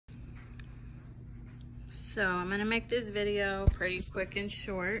So I'm gonna make this video pretty quick and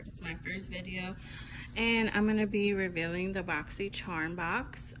short. It's my first video, and I'm gonna be revealing the Boxycharm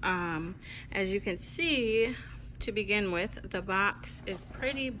box. As you can see, to begin with, the box is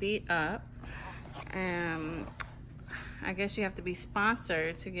pretty beat up. I guess you have to be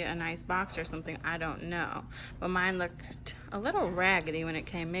sponsored to get a nice box or something. I don't know, but mine looked a little raggedy when it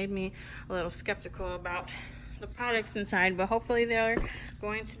came. Made me a little skeptical about the products inside, but hopefully they're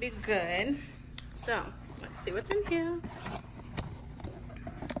going to be good. So let's see what's in here.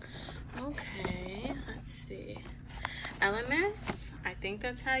 Okay, let's see. LMS, I think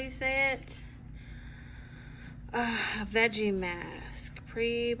that's how you say it. Veggie mask,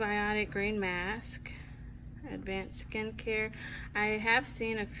 prebiotic green mask, advanced skincare. I have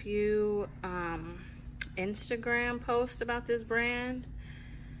seen a few Instagram posts about this brand,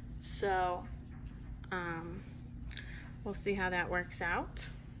 so we'll see how that works out.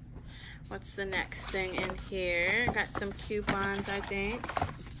 What's the next thing in here? Got some coupons, I think.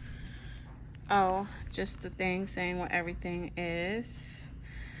 Oh, just the thing saying what everything is.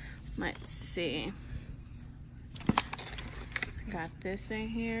 Let's see. Got this in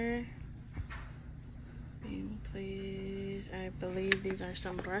here. Please, I believe these are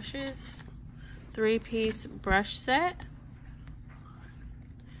some brushes. 3-piece brush set.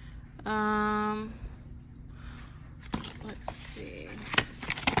 Let's see.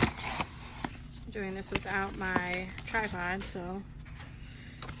 I'm doing this without my tripod, so.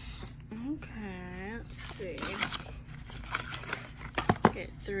 Okay, let's see. Get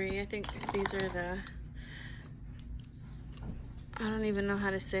 3. I think these are the, I don't even know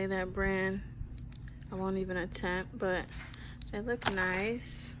how to say that brand. I won't even attempt, but they look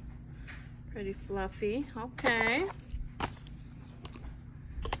nice. Pretty fluffy. Okay.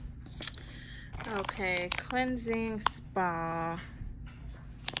 Okay, cleansing spa.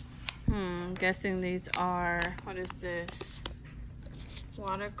 I'm guessing these are, what is this?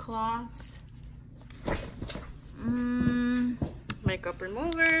 Water cloths. Makeup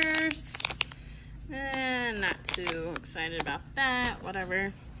removers. Not too excited about that.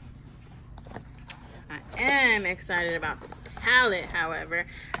 Whatever. I am excited about this palette, however.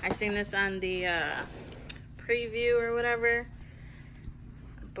 I seen this on the preview or whatever.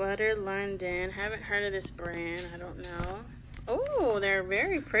 Butter London. Haven't heard of this brand. I don't know. Oh, they're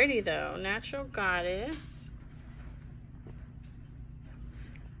very pretty though. Natural Goddess.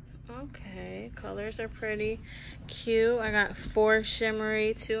 Okay, colors are pretty cute. I got 4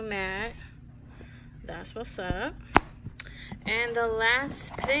 shimmery, 2 matte. That's what's up. And the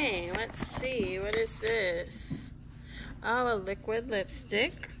last thing, let's see, what is this? Oh, a liquid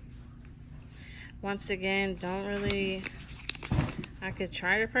lipstick. Once again, don't really, I could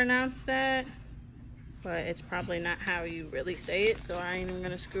try to pronounce that, but it's probably not how you really say it, so I ain't even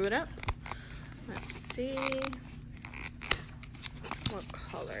gonna screw it up. Let's see what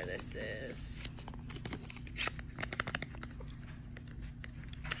color this is.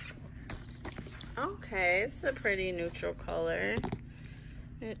 Okay, it's a pretty neutral color.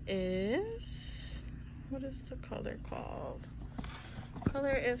 It is, what is the color called?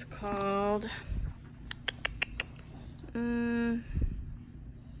 Color is called,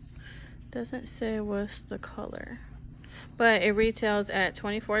 doesn't say what's the color, but it retails at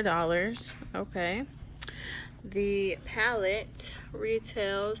 $24. Okay. The palette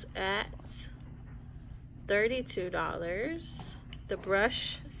retails at $32. The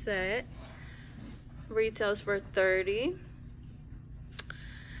brush set retails for $30.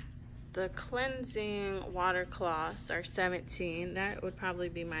 The cleansing water cloths are $17. That would probably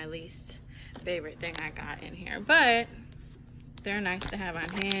be my least favorite thing I got in here, but they're nice to have on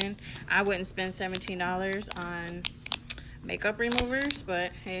hand. I wouldn't spend $17 on makeup removers,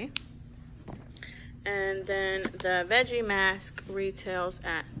 but hey. And then the veggie mask retails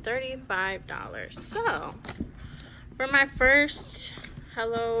at $35. So for my first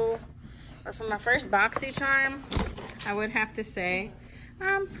for my first Boxycharm, I would have to say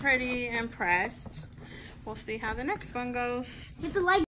I'm pretty impressed. We'll see how the next one goes. Hit the like